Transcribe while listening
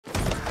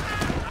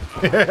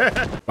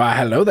Why,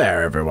 hello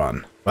there,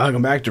 everyone.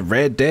 Welcome back to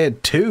Red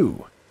Dead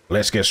 2.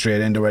 Let's get straight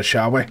into it,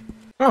 shall we?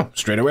 Oh,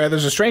 straight away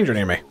there's a stranger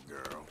near me.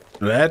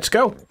 Let's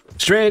go.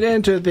 Straight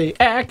into the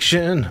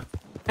action.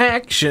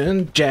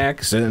 Action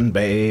Jackson,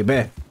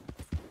 baby.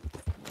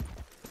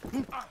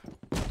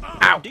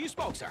 Ow. Do you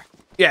smoke, sir?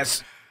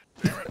 Yes.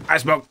 I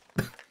smoke.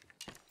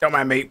 Don't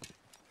mind me.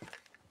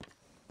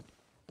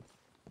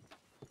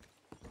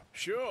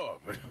 Sure,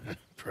 but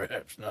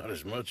perhaps not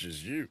as much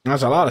as you.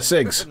 That's a lot of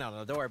cigs.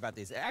 No, don't worry about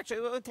these.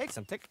 Actually, we'll take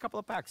some. Take a couple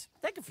of packs.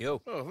 Take a few.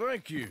 Oh,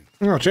 thank you.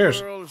 Oh, cheers.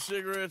 What are all the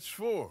cigarettes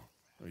for?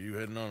 Are you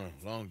heading on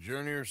a long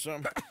journey or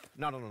something?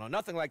 No,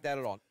 nothing like that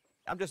at all.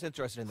 I'm just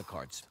interested in the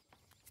cards.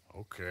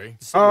 Okay.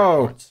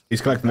 Oh, Cards.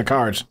 he's collecting the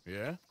cards.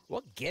 Yeah?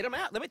 Well, get them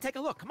out. Let me take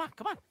a look. Come on.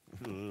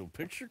 A little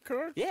picture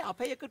card? Yeah, I'll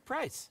pay you a good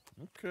price.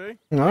 Okay.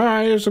 All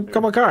right, here's a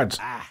couple of cards.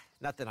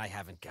 Nothing I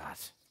haven't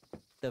got.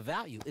 The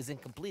value is in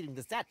completing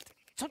the set.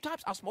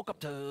 Sometimes I'll smoke up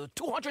to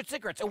 200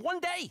 cigarettes in one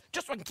day,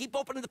 just so I can keep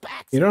opening the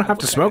packs. You don't have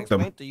to smoke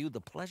them. Explain to you the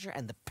pleasure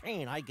and the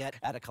pain I get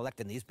out of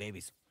collecting these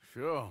babies.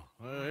 Sure.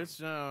 It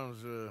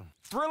sounds,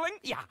 Thrilling?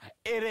 Yeah,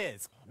 it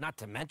is. Not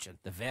to mention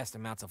the vast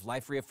amounts of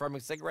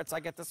life-reaffirming cigarettes I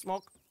get to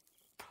smoke.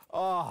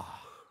 Oh,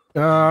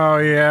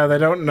 yeah, they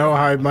don't know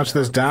how much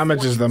this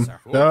damages them.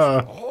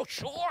 Duh. oh,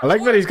 sure. I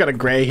like that he's got a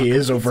gray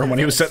haze over him when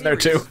he was sitting there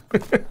too.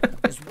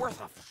 It's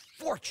worth a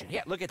fortune.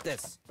 Yeah, look at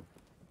this.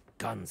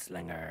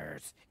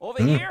 Gunslingers.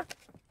 Over here,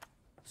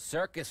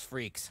 circus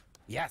freaks.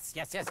 Yes.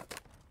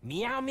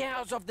 Meow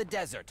meows of the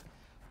desert.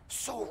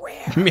 So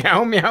rare.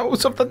 Meow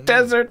meows of the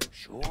desert.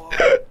 Sure.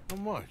 how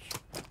much?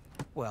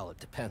 Well, it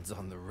depends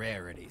on the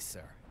rarity,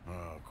 sir.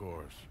 Oh, of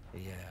course.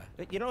 Yeah.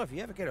 But, you know, if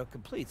you ever get a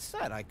complete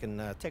set, I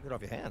can take it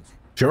off your hands.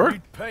 Sure.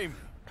 You'd pay me.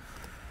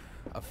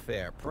 A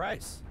fair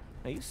price.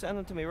 Now, you send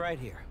them to me right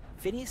here.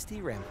 Phineas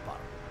T.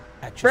 Ramsbottom.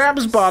 At your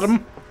Ram's service.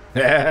 bottom.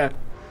 Yeah.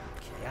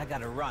 Okay, I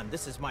gotta run.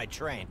 This is my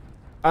train.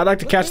 I'd like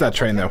to catch that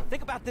train though.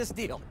 Think about this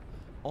deal.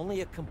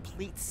 Only a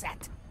complete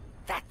set.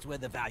 That's where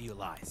the value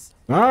lies.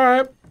 All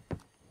right.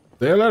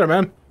 See you later,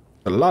 man.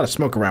 A lot of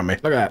smoke around me.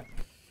 Look at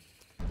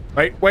that.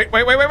 Wait.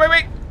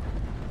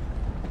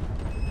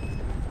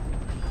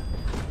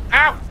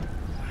 Ow!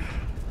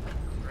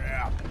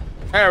 Crap.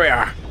 There we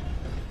are.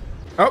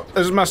 Oh,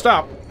 this is my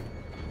stop.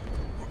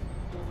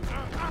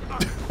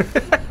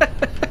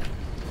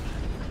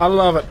 I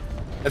love it.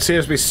 It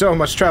seems to be so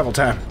much travel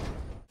time.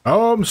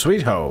 Home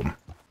sweet home.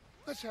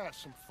 Let's have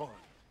some fun.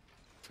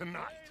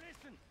 Tonight.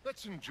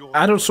 Let's enjoy.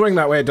 I don't swing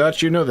that way,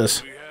 Dutch. You know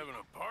this. We having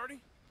a party?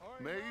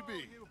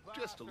 Maybe.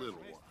 Just a little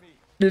one.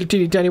 Little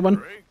teeny tiny one.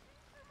 Great.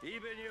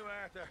 Even you,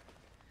 Arthur.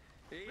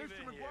 Even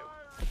you.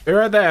 You're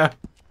right there.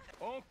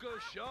 Uncle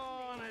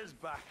Sean is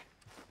back.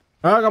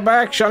 Welcome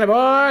back, Shawnee boy.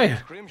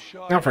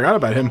 I forgot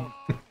about him.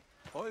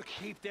 I'll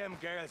keep them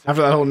girls.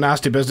 After that whole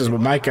nasty business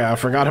with Micah, I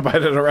forgot about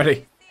it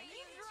already.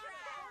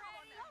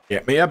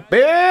 Get me a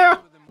beer!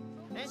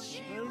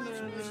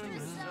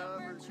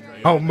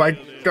 Oh my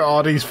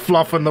god, he's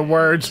fluffing the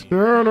words.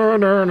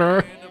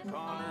 No.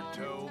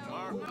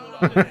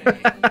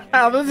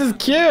 Oh, this is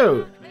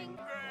cute.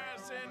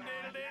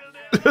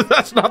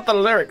 That's not the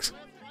lyrics.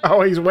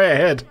 Oh, he's way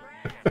ahead.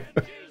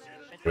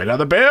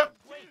 Another beer.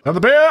 Another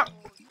beer.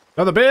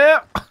 Another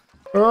beer.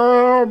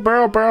 Oh,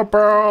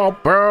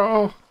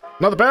 beer.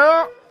 Another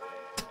beer.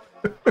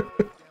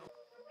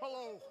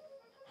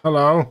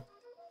 Hello.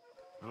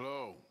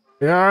 Hello.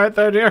 You alright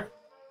there, dear?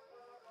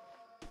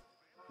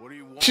 What do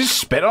you want? She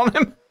spit on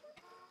him?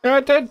 You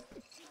alright, Dad?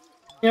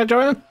 You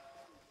enjoying?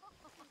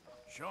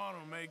 Sean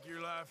will make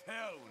your life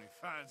hell when he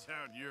finds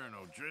out you're an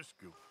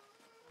O'Driscoll.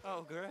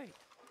 Oh, great.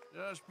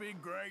 Just be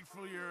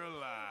grateful you're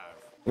alive.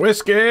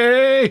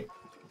 Whiskey!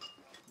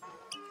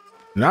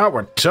 Now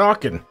we're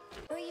talking.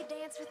 Will you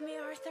dance with me,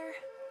 Arthur?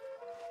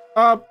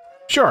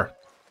 Sure.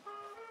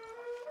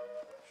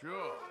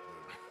 Sure,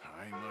 but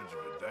I ain't much of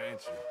a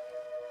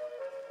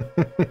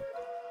dancer.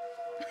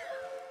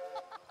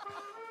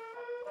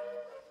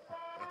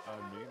 I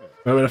mean it.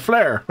 A bit of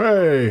flair.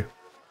 Hey.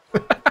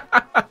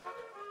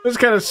 That's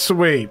kind of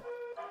sweet.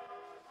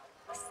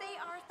 See,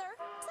 Arthur,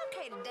 it's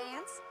okay to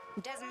dance.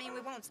 Doesn't mean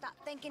we won't stop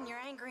thinking you're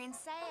angry and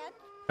sad.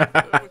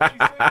 What you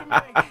say to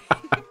me?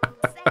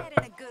 Sad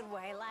in a good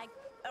way, like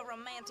a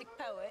romantic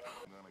poet.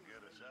 Gonna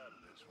get us out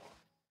of this one.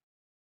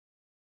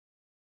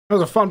 That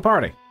was a fun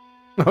party.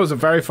 That was a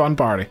very fun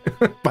party.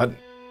 But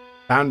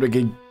time to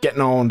get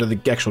getting on to the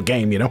actual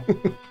game, you know?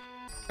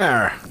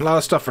 There, a lot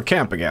of stuff for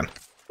camp again.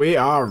 We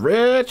are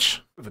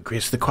rich. We've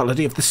increased the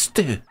quality of the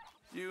stew.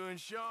 You and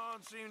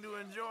Sean seem to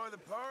enjoy the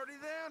party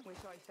then?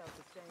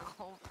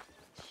 Oh,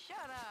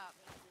 shut up.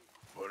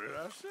 What did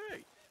I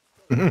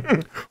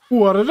say?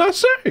 What did I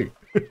say?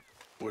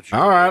 What you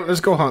All right,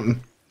 let's go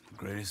hunting.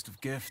 Greatest of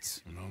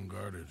gifts. An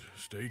unguarded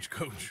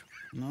stagecoach.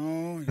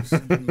 No, you're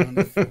something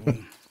wonderful.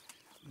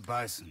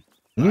 Bison.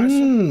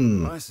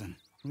 Mmm. Bison.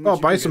 Oh,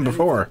 bison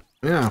before.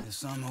 Yeah. There's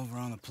some over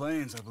on the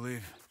plains, I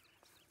believe.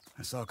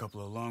 I saw a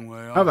couple a long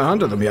way off. I haven't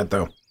hunted them yet,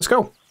 though. Let's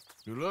go.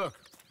 Good luck.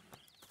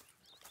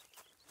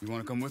 You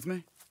want to come with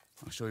me?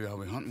 I'll show you how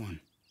we hunt one.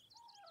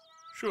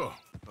 Sure.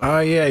 Oh,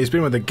 yeah, he's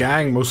been with the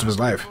gang most of his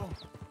life. Well,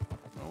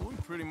 we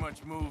pretty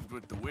much moved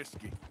with the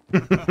whiskey.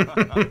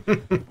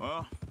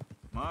 Well,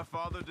 my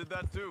father did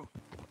that too.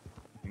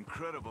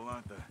 Incredible,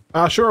 aren't they?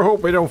 I sure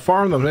hope we don't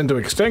farm them into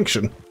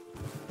extinction.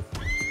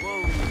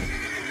 Whoa.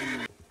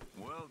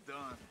 Well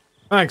done.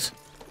 Thanks.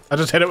 I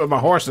just hit it with my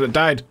horse and it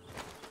died.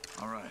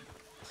 All right.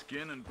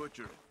 Skin and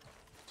butcher it.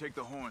 Take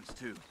the horns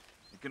too.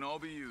 It can all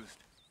be used.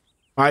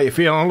 Are you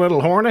feeling a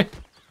little horny?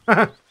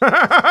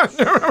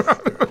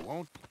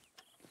 Won't.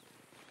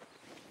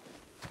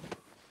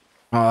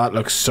 Oh, that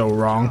looks so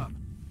wrong.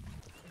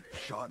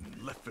 Shot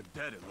and left for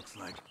dead, it looks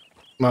like.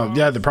 Well,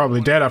 yeah, they're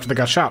probably dead after they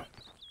got shot.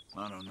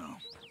 I don't know.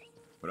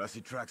 But I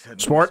see tracks heading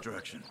Sport. in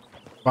this direction.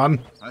 Fun.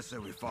 I say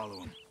we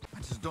follow them. I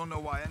just don't know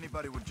why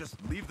anybody would just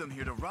leave them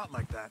here to rot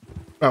like that.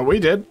 Well, we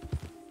did.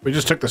 We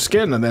just took the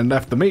skin and then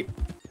left the meat.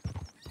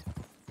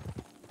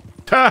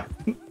 Ha!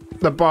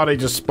 The body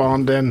just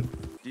spawned in.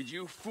 Did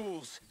you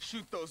fools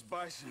shoot those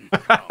bison?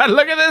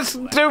 Look at this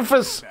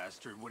doofus!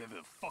 Bastard, whatever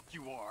the fuck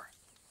you are.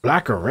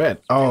 Black or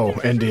red? Oh,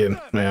 Indian.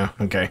 Yeah,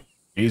 okay.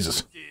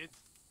 Jesus. Did.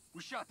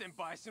 We shot them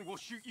bison. We'll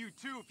shoot you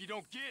too if you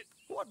don't get.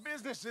 What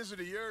business is it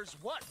of yours?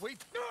 What? We.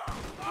 It's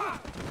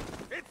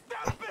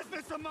no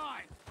business of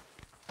mine.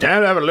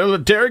 Time to have a little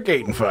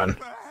interrogating fun. What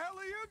the hell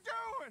are you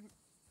doing?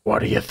 What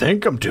do you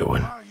think I'm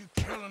doing? Why are you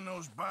killing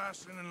those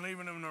bison and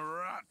leaving them to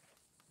rot?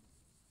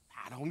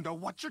 I don't know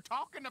what you're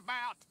talking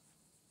about.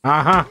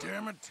 Uh-huh.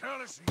 Damn it,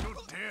 tell us you're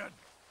dead.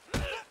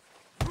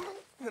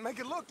 They make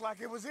it look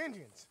like it was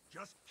Indians.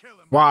 Just kill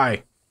him.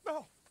 Why?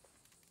 No,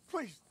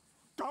 please,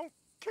 don't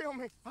kill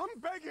me. I'm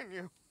begging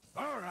you.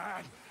 All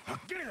right,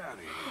 get out of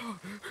here.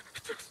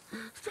 Just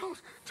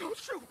don't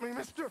shoot me,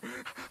 mister.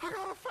 I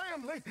got a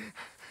family.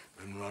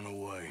 And run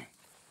away.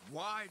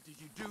 Why did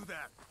you do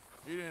that?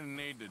 He didn't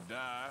need to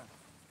die.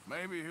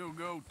 Maybe he'll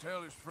go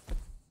tell his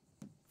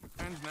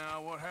friends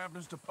now what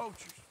happens to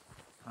poachers.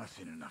 I've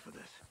seen enough of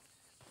this.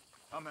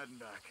 I'm heading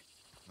back.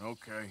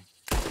 Okay.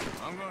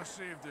 I'm gonna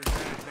see if there's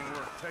anything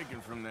worth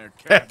taking from there.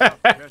 Catch up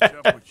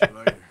with you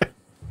later.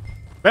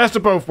 Best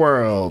of both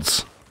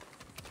worlds.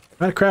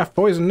 How to craft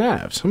poison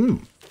knives.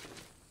 You've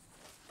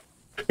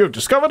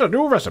discovered a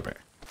new recipe.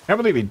 Can't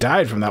believe he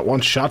died from that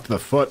one shot to the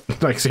foot.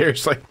 Like,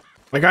 seriously.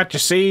 I got you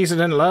seasoned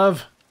in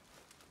love.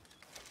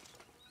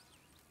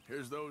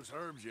 Here's those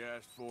herbs you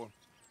asked for.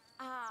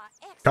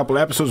 Couple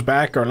episodes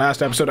back, or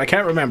last episode, I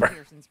can't remember.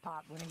 Pearson's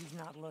pot when he's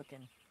not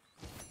looking.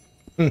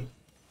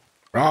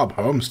 Rob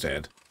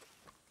Homestead.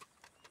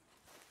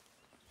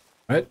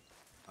 What?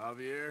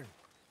 Javier?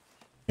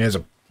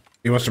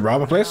 He wants to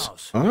rob a place?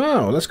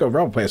 Oh, let's go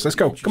rob a place. Let's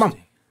go. Come on. What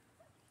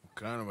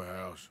kind of a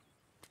house?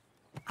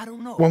 I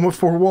don't know. One with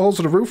 4 walls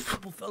and a roof? A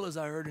couple fellas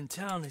I heard in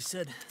town, they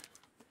said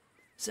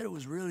it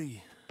was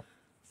really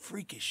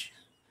freakish.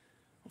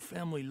 A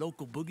family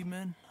local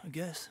boogeymen, I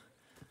guess.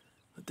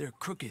 But they're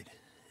crooked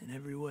in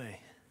every way.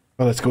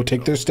 Well, let's go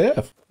take their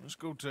stuff. Let's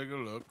go take a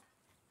look.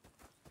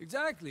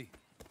 Exactly.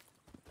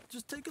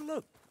 Just take a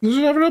look. There's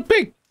a little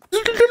pig.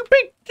 There's a little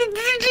pig.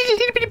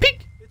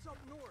 Pig. It's up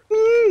north.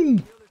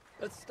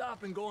 Let's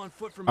stop and go on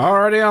foot from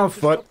Already here. on Just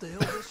foot. up the hill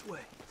this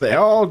way. They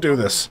all do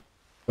this.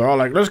 They're all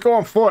like, let's go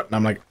on foot. And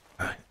I'm like,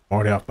 I'm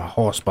already off my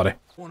horse, buddy.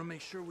 Want to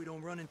make sure we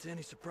don't run into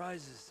any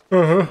surprises.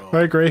 I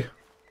agree.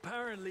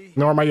 Apparently,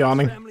 Nor am I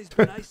yawning. this family's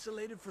been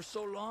isolated for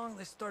so long,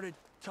 they started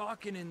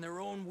talking in their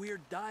own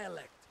weird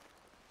dialect.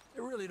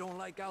 They really don't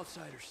like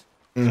outsiders.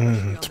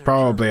 It's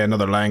probably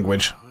another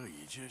language. Oh,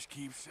 you just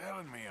keep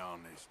selling me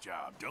on this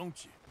job,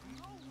 don't you?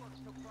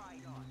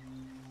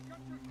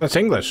 That's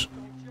English.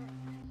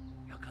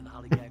 You can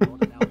hollygag on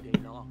it all day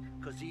long,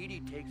 cause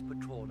Edie takes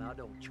patrol now,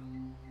 don't you?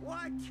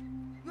 What?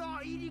 No,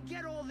 Edie,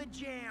 get all the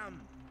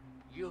jam.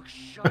 You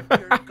shut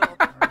your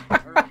gulp.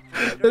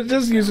 They're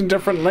just using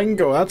different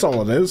lingo, that's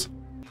all it is.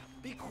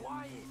 Be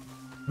quiet.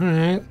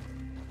 Alright.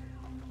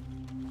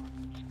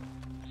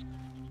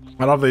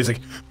 I love these, like,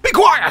 be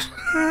quiet!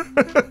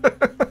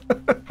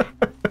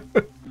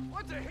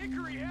 What the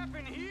hickory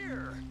happened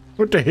here?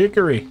 What the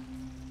hickory?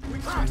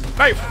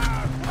 Knife!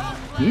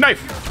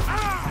 Knife!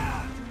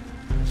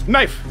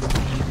 Knife!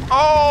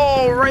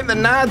 Oh, right in the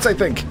nads, I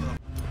think.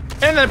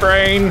 In the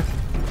brain.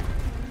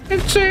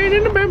 Insane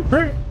in the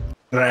membrane.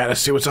 Alright,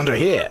 let's see what's under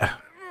here.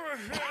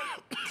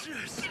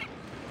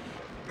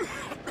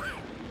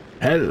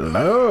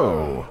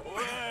 Hello.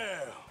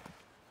 Well,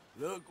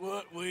 look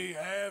what we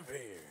have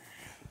here.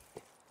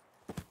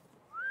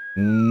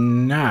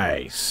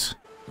 Nice.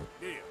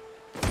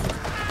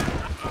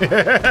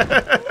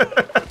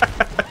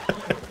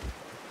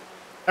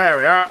 There we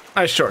are.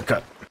 Nice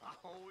shortcut. I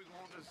always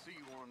wanted to see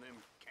one of them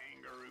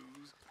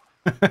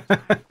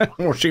kangaroos.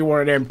 Well, she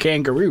one of them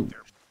kangaroos.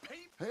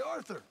 Hey,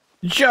 Arthur.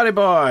 Jolly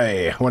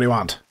boy. What do you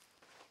want?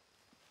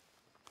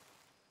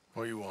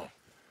 What do you want?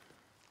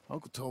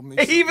 Uncle told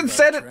me. He even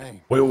said it.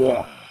 We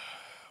want.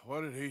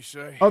 What did he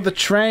say? Oh, the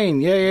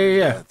train.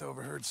 Yeah. Beth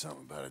overheard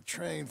something about a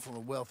train full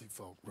of wealthy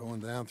folk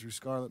rolling down through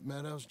Scarlet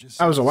Meadows. Just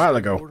That was a while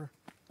ago. border.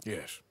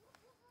 Yes.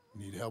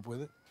 Need help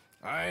with it?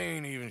 I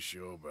ain't even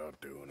sure about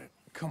doing it.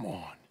 Come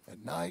on.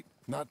 At night,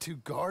 not too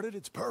guarded,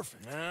 it's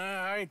perfect. Nah,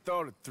 I ain't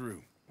thought it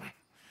through.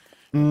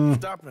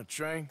 Stopping a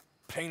train,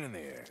 pain in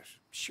the ass.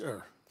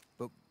 Sure,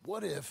 but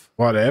what if...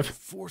 What if?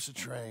 Force a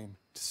train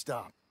to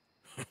stop.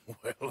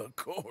 Well, of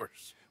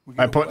course. We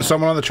By go putting back,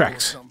 someone on the pour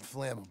tracks.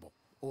 Something flammable.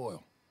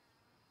 Oil.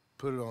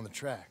 Put it on the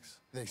tracks.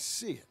 They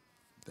see it.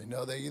 They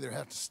know they either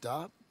have to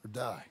stop or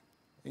die.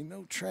 Ain't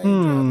no train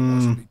driver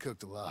wants to be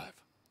cooked alive.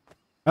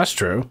 That's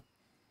true.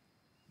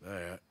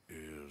 That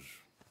is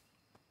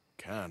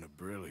kind of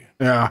brilliant.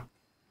 Yeah.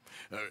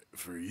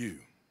 For you.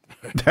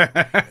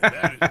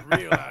 That is a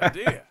real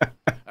idea.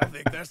 I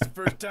think that's the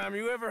first time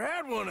you ever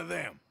had one of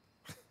them.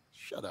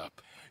 Shut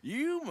up.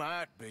 You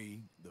might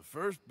be the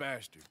first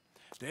bastard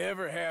to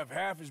ever have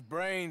half his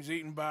brains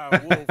eaten by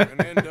a wolf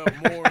and end up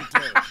more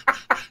intelligent.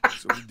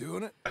 So we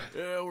doing it?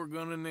 Yeah, we're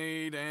gonna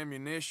need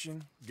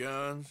ammunition,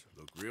 guns,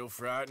 look real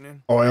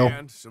frightening, Oil.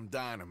 and some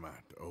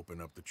dynamite to open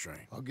up the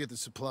train. I'll get the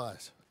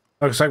supplies.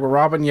 Looks like we're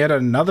robbing yet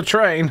another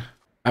train.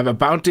 I have a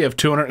bounty of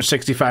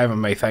 265 on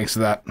me thanks to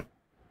that.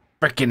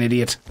 Frickin'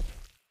 idiot.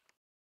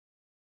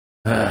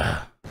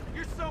 You're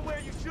somewhere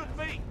you shouldn't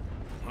be.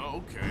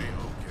 Okay,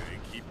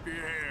 keep your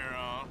hair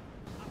on.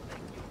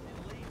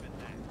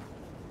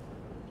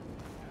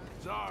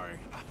 Sorry,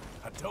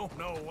 I don't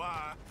know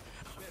why.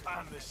 I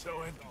find this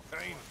so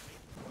entertaining.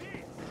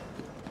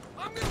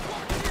 I'm gonna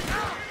walk you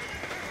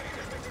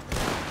out!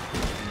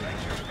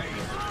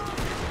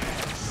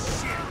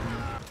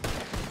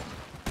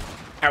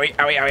 Owie,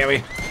 owie, owie,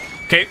 owie.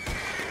 Okay.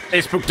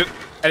 They spooked it.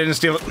 I didn't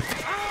steal it.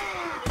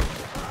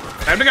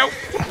 Time to go.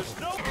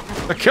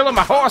 They're killing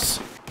my horse.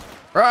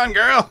 Run,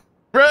 girl.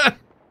 Run.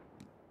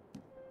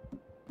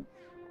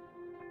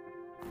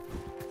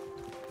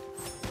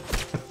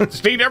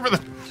 Steal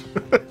everything.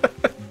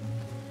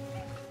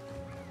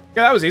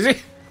 Yeah, that was easy.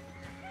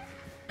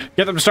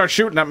 Get them to start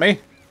shooting at me.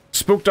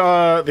 Spooked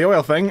the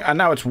oil thing, and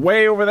now it's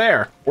way over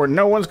there, where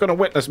no one's going to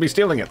witness me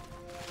stealing it.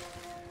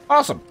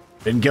 Awesome.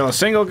 Didn't kill a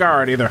single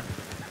guard either.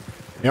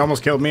 He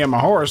almost killed me and my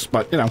horse,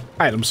 but, you know,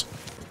 items.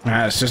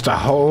 It's just a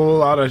whole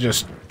lot of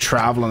just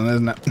traveling,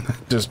 isn't it?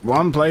 Just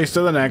one place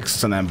to the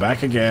next, and then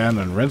back again,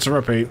 and rinse and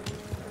repeat.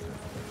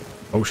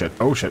 Oh shit,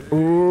 oh shit.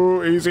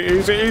 Ooh, easy,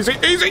 easy, easy,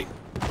 easy!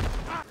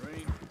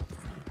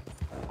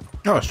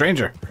 Oh, a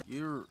stranger.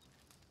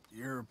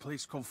 You're a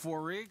place called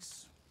Four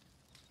Rigs?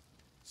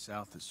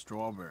 South of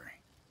Strawberry.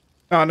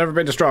 Oh, I've never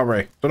been to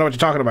Strawberry. Don't know what you're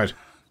talking about.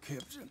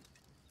 Captain,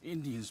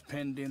 Indians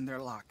penned in there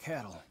like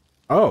cattle.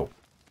 Oh.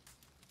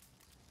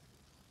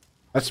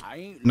 That's I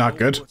ain't not know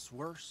good. What's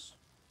worse?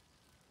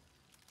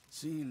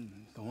 Seeing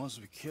the ones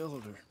we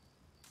killed or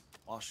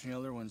watching the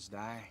other ones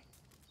die.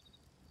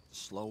 The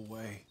slow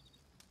way.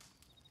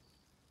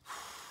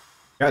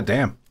 God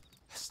damn.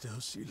 I still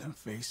see them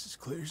faces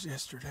clear as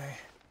yesterday.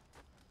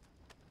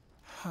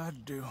 I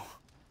do.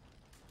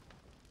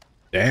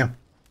 Damn.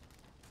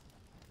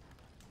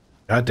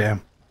 God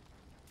damn.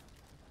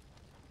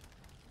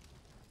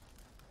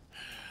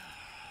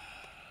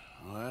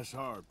 Well, that's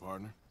hard,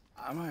 partner.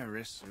 I might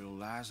rest your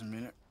lies a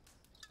minute.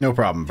 No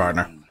problem,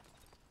 partner.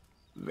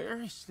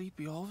 Very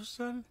sleepy all of a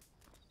sudden.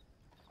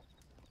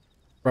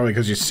 Probably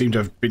because you seem to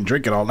have been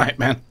drinking all night,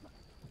 man.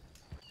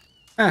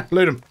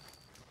 Loot him.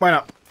 Why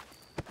not?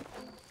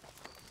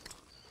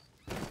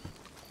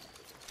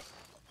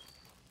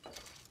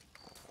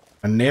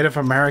 A Native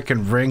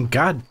American ring.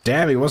 God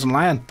damn, he wasn't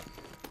lying.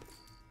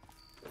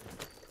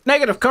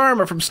 Negative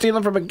karma from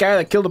stealing from a guy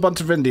that killed a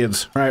bunch of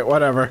Indians. Right,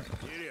 whatever.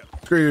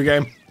 Screw you,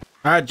 game.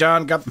 Alright,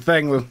 John, got the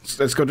thing.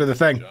 Let's go do the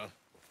thing. John.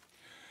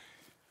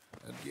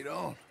 Let's get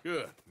on.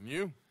 Good. And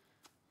you?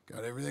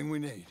 Got everything we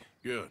need.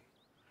 Good.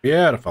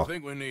 Beautiful. I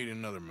think we need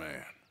another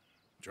man.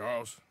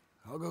 Charles?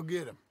 I'll go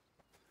get him.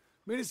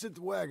 Meet us at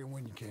the wagon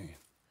when you can.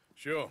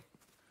 Sure.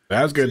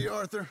 That's good. See,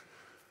 Arthur?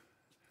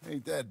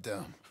 Ain't that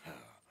dumb.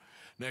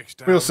 Next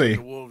time We'll see.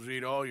 the wolves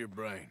eat all your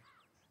brain,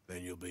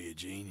 then you'll be a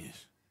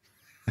genius.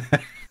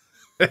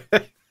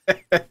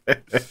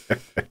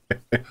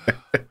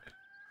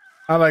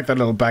 I like that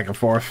little back and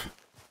forth.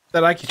 They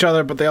like each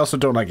other, but they also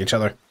don't like each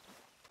other.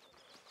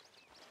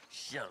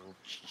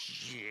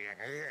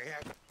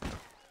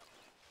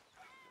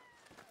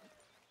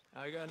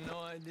 I got no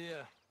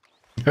idea.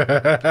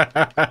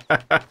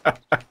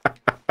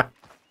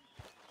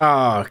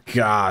 Oh,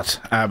 God.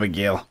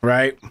 Abigail,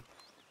 right?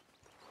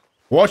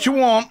 What you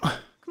want?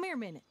 Come here a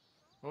minute.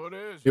 What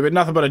is? You've been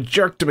nothing but a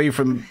jerk to me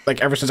from, like,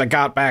 ever since I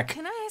got back.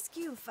 Can I ask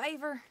you a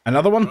favor?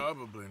 Another one?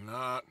 Probably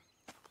not.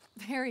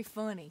 Very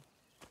funny.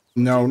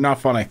 No,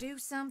 not funny. Do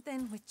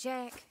something with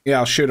Jack. Yeah,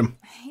 I'll shoot him.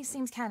 He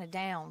seems kind of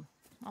down.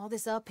 All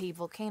this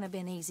upheaval can't have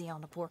been easy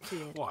on the poor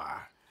kid.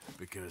 Why?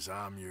 Because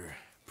I'm your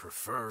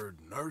preferred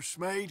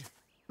nursemaid?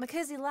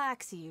 Because he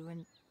likes you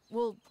and,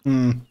 well,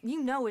 Hmm.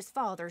 you know his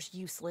father's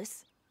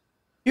useless.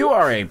 You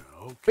are a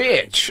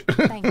bitch.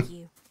 Thank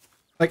you.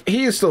 Like,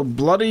 he is still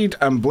bloodied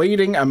and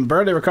bleeding and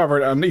barely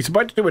recovered, and he's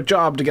about to do a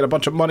job to get a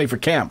bunch of money for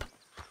camp.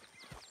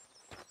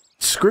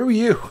 Screw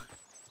you.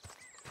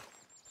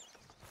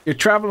 You're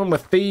traveling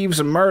with thieves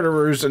and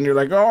murderers, and you're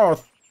like,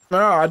 oh, no,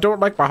 I don't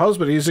like my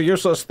husband. He's a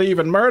useless thief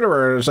and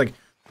murderer. And it's like,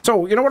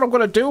 So, you know what I'm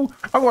gonna do?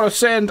 I'm gonna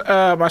send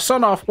my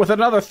son off with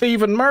another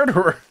thieving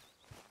murderer.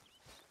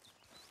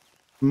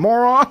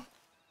 Moron.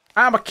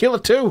 I'm a killer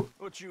too.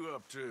 What you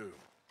up to?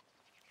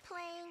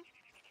 Playing,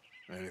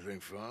 Anything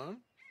fun?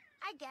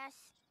 I guess.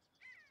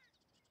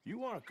 You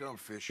want to come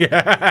fishing?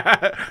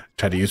 Yeah.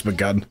 Try to use my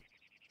gun.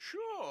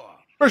 Sure.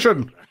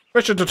 Fishing.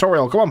 Fishing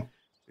tutorial. Come on.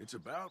 It's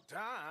about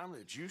time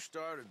that you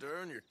started to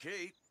earn your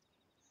keep.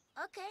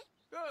 Okay,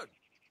 Good.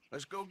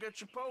 Let's go get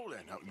your pole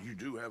then. Now, you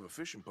do have a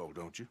fishing pole,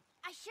 don't you?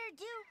 I sure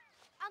do.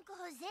 Uncle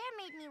Jose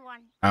made me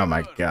one. Oh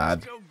my Good. God.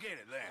 Let's go get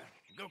it then.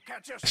 Go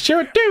catch us.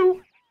 Sure some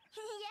do.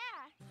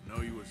 Yeah.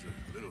 Know you was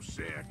a little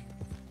sick.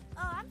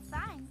 Oh, I'm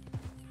fine.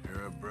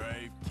 You're a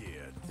brave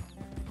kid.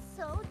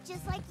 So,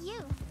 just like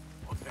you.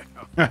 I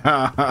don't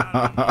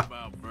know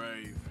about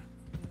brave.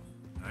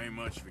 I ain't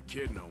much of a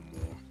kid no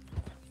more.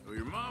 Well,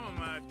 your mama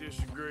might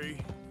disagree.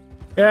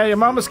 Yeah, your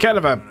mama's kind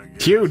of a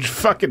huge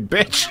fucking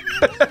bitch.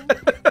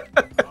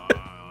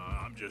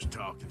 I'm just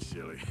talking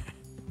silly.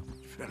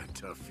 It's been a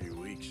tough few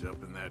weeks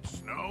up in that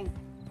snow.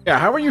 Yeah,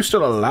 how are you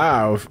still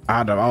alive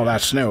out of all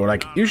that snow?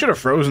 Like, you should have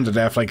frozen to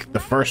death like the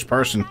first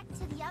person. Back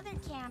to the other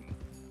camp.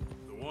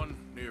 The one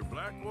near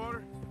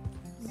Blackwater?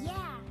 Yeah.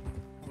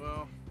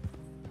 Well,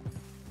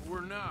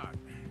 we're not.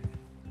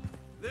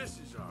 This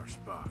is our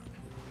spot.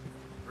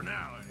 For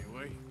now,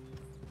 anyway.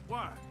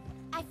 Why?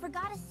 I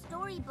forgot a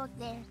storybook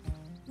there.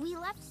 We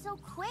left so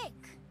quick.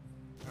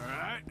 All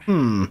right.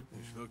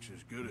 This looks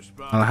as good a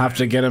spot. I'll have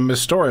to get him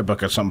his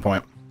storybook at some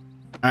point.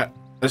 Alright,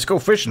 let's go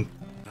fishing.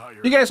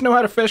 You guys know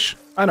how to fish?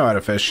 I know how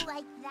to fish.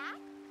 Like that?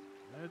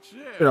 That's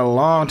it. Been a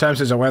long time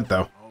since I went,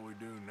 though. All we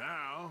do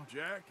now,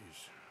 Jack, is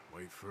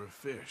wait for a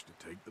fish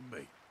to take the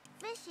bait.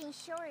 Fishing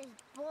sure is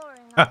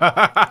boring. Uncle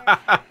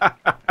Jose.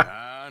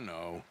 I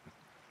know.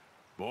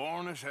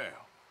 Boring as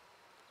hell.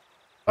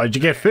 How'd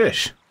you get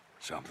fish?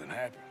 Something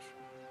happens.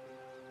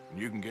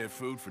 And you can get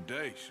food for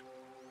days.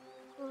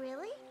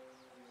 Really?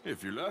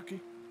 If you're lucky.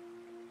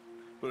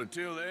 But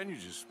until then, you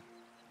just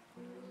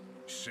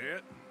sit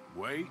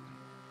and wait.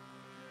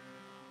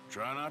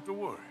 Try not to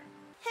worry.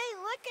 Hey,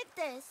 look at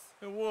this.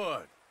 And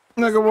what?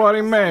 Look at what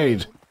he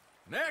made.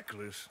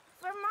 Necklace?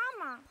 For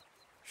Mama.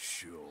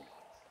 Sure.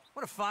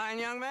 What a fine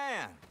young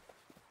man.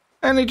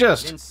 And he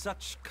just... In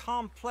such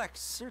complex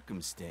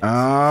circumstances.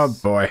 Oh,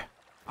 boy.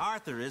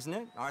 Arthur, isn't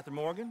it? Arthur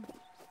Morgan?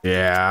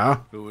 Yeah.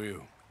 Who are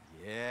you?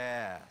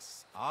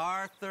 Yes,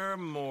 Arthur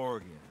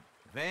Morgan.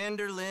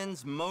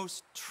 Vanderlyn's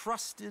most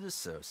trusted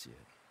associate.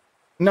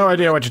 No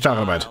idea what you're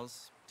talking about.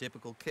 Miles,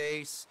 typical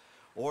case.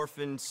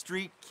 Orphaned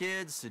street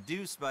kid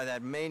seduced by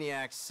that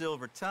maniac's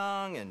silver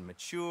tongue and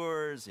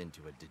matures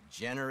into a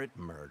degenerate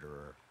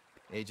murderer.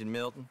 Agent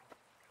Milton,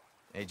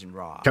 Agent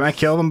Ross. Can I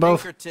kill them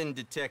both? Pinkerton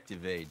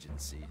Detective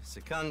Agency.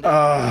 Secunda.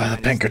 Oh,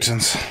 the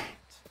Pinkertons.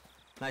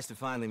 Nice to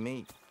finally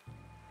meet.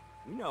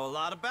 We know a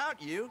lot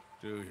about you.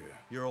 Do you?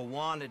 You're a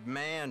wanted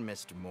man,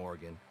 Mr.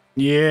 Morgan.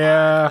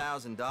 Yeah.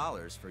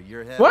 $5,000 for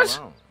your head What?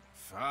 alone.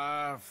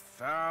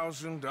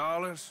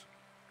 $5,000?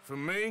 For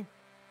me?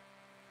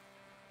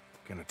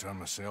 Can I turn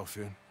myself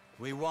in?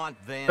 We want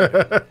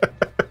Vanderlyn.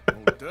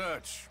 Old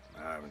Dutch.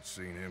 I haven't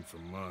seen him for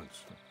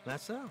months.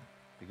 That's so.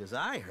 Because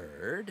I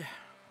heard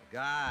a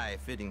guy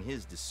fitting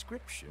his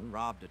description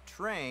robbed a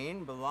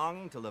train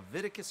belonging to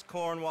Leviticus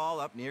Cornwall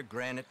up near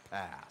Granite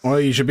Pass. Well,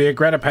 you should be at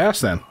Greta Pass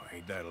then. Oh,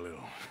 ain't that a little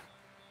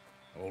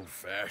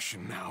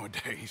old-fashioned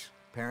nowadays?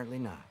 Apparently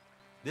not.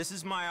 This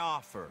is my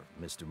offer,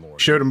 Mr. Morgan.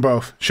 Shoot them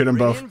both. Shoot them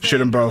Bring both. in Shoot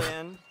them both.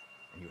 Vanderlyn,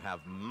 and you have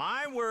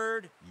my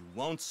word you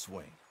won't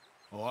swing.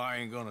 Oh, I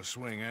ain't gonna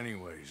swing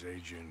anyways,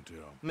 Agent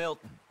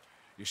Milton.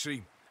 You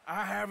see,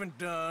 I haven't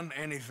done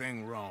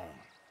anything wrong,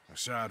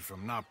 aside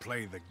from not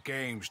play the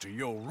games to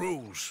your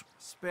rules.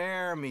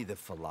 Spare me the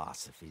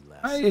philosophy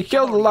lesson. You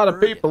killed a lot of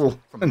people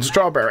in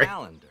Strawberry.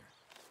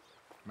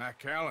 Matt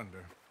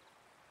Callender.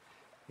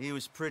 He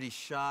was pretty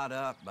shot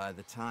up by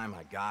the time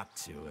I got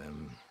to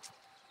him.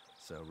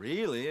 So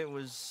really, it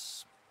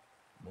was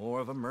more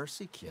of a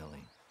mercy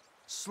killing.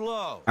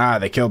 Slow. Ah,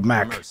 they killed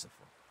Mac. Merciful.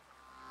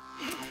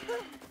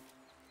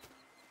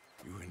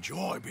 You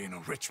enjoy being a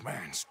rich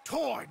man's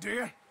toy,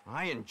 dear.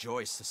 I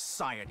enjoy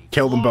society.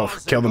 Kill them both.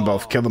 Flaws Kill them and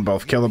both. all. Kill them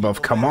both. Kill them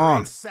both. Come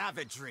on.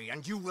 Savagery,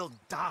 and you will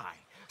die.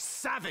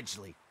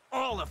 Savagely.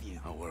 All of you.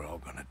 Oh, we're all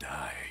gonna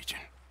die,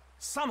 Agent.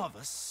 Some of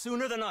us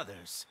sooner than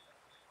others.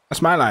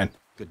 That's my line.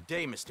 Good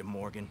day, Mr.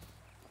 Morgan.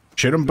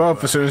 Shoot them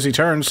both as soon as he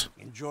turns.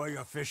 Enjoy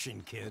your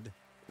fishing, kid.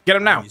 Get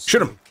him now. You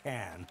Shoot him. still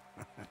can.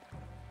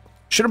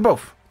 Shoot them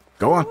both.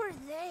 Go on. Who are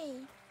they?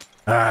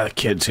 Ah, the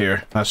kid's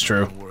here. That's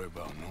true. Don't worry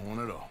about no one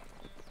at all.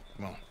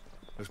 Come on,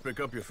 let's pick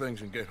up your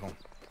things and get home.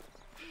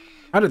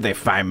 How did they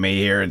find me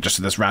here in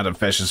just this random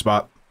fishing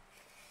spot?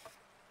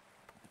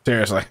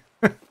 Seriously.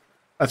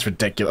 That's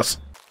ridiculous.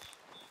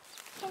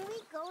 Can we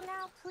go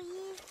now,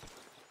 please?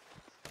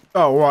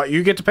 Oh, what?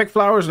 You get to pick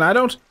flowers and I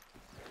don't?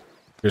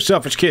 You're a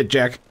selfish kid,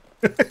 Jack.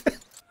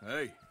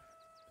 Hey,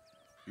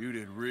 you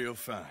did real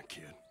fine,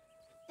 kid.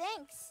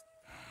 Thanks.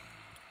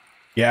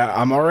 Yeah,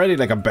 I'm already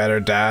like a better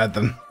dad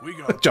than We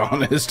got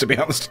John is, to be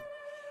honest.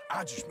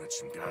 I just met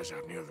some guys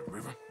out near the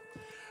river.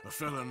 a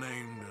fella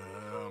named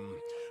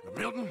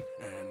Milton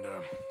and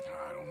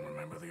I don't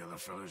remember the other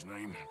fella's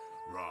name.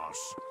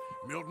 Ross.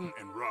 Milton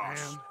and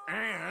Ross.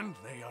 And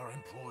they are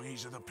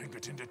employees of the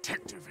Pinkerton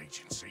Detective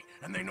Agency.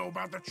 And they know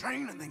about the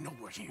train and they know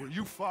we're here. Well,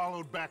 you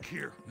followed back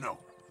here? No,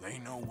 they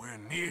know we're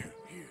near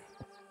here.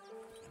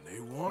 And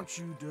they want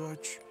you,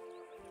 Dutch.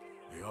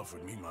 They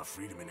offered me my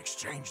freedom in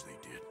exchange,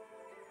 they did.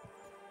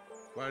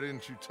 Why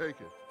didn't you take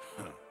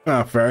it?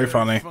 Oh, very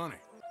funny.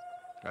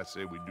 I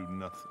say we do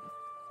nothing.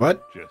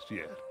 What? Just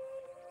yet.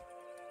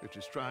 They're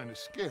just trying to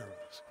scare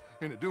us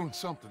into doing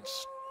something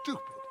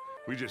stupid.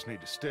 We just need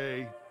to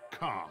stay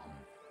calm.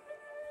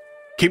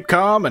 Keep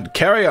calm and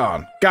carry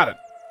on. Got it.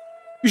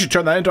 You should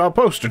turn that into our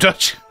poster,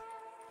 Dutch.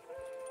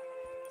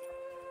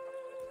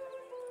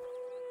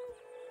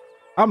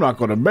 I'm not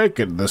going to make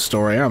it in this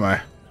story, am I?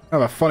 I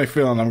have a funny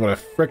feeling I'm going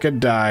to frickin'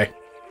 die.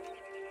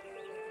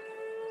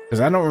 Because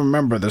I don't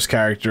remember this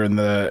character in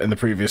the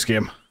previous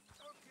game.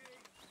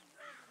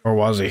 Or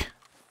was he?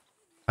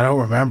 I don't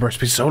remember. It's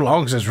been so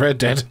long since Red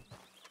Dead.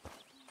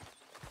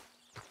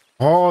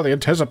 Oh, the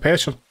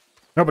anticipation.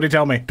 Nobody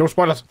tell me. Don't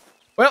spoil it.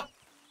 Well,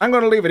 I'm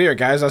going to leave it here,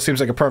 guys. That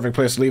seems like a perfect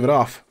place to leave it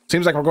off.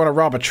 Seems like we're going to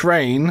rob a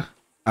train.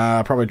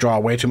 Probably draw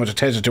way too much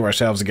attention to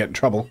ourselves and get in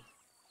trouble.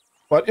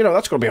 But, you know,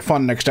 that's going to be a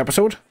fun next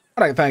episode.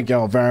 I'd like to thank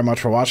y'all very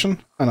much for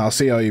watching. And I'll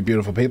see all you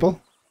beautiful people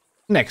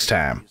next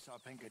time.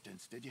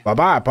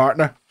 Bye-bye,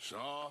 partner.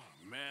 Saw,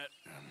 met,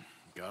 and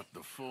got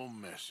the full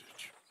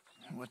message.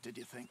 What did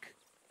you think?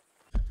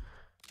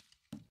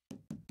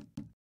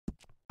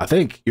 I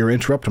think you're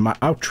interrupting my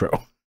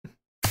outro.